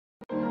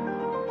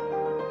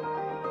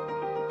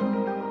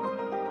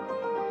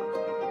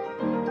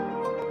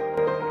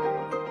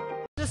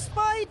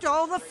escaped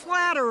all the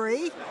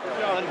flattery.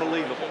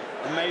 Unbelievable.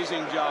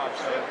 Amazing job,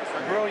 sir.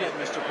 Brilliant,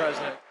 Mr.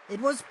 President. It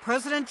was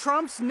President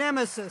Trump's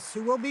nemesis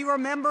who will be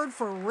remembered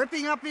for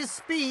ripping up his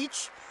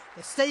speech.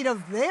 The state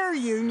of their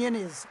union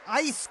is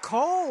ice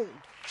cold.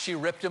 She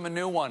ripped him a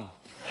new one.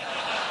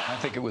 I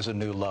think it was a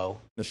new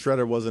low. The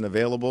shredder wasn't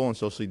available, and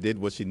so she did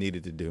what she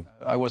needed to do.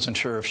 I wasn't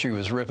sure if she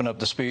was ripping up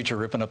the speech or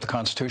ripping up the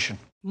Constitution.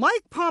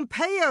 Mike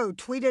Pompeo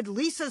tweeted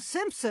Lisa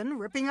Simpson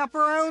ripping up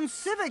her own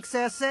civics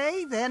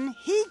essay. Then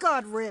he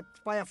got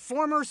ripped by a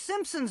former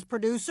Simpsons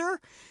producer,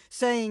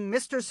 saying,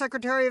 "Mr.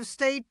 Secretary of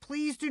State,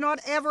 please do not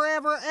ever,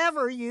 ever,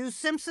 ever use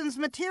Simpsons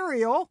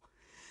material."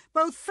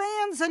 Both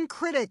fans and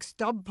critics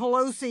dubbed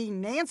Pelosi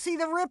Nancy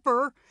the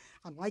Ripper,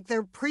 unlike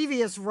their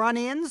previous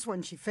run-ins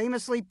when she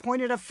famously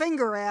pointed a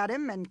finger at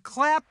him and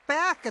clapped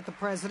back at the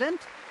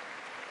president.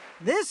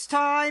 This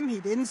time, he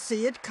didn't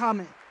see it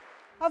coming.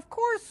 Of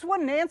course,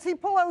 when Nancy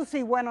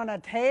Pelosi went on a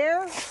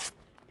tear,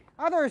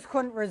 others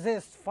couldn't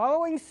resist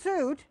following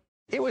suit.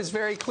 It was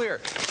very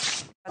clear.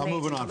 I'm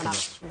moving on from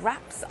this.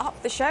 Wraps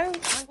up the show.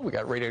 We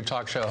got radio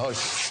talk show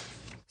hosts.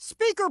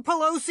 Speaker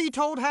Pelosi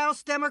told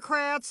House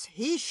Democrats,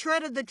 "He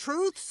shredded the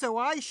truth, so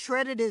I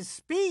shredded his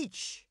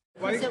speech."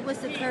 Because it was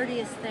the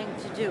courteous thing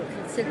to do,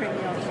 considering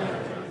the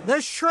alternative.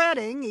 The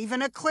shredding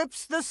even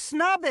eclipsed the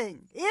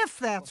snubbing, if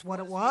that's what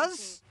it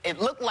was. It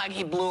looked like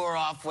he blew her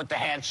off with the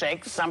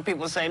handshake. Some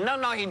people say, no,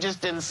 he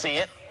just didn't see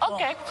it.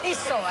 Okay, he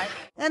saw it.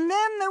 And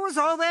then there was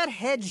all that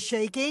head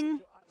shaking.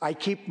 I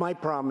keep my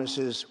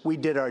promises. We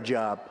did our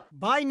job.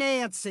 By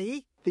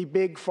Nancy. The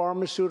big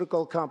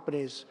pharmaceutical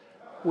companies.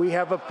 We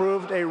have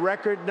approved a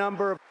record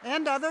number of...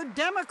 And other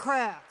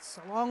Democrats,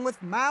 along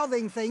with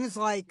mouthing things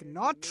like,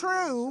 "Not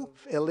true."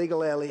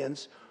 Illegal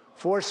aliens,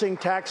 forcing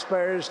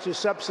taxpayers to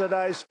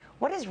subsidize...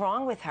 What is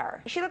wrong with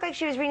her? She looked like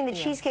she was reading the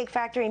Cheesecake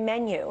Factory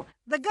menu.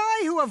 The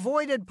guy who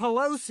avoided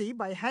Pelosi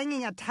by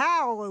hanging a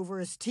towel over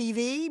his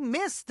TV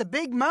missed the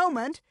big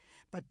moment,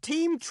 but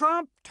Team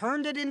Trump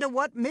turned it into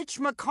what Mitch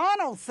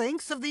McConnell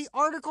thinks of the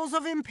articles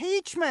of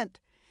impeachment.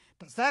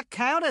 Does that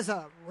count as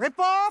a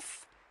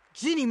ripoff?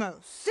 Jeannie Mo,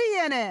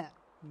 CNN,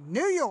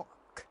 New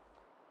York.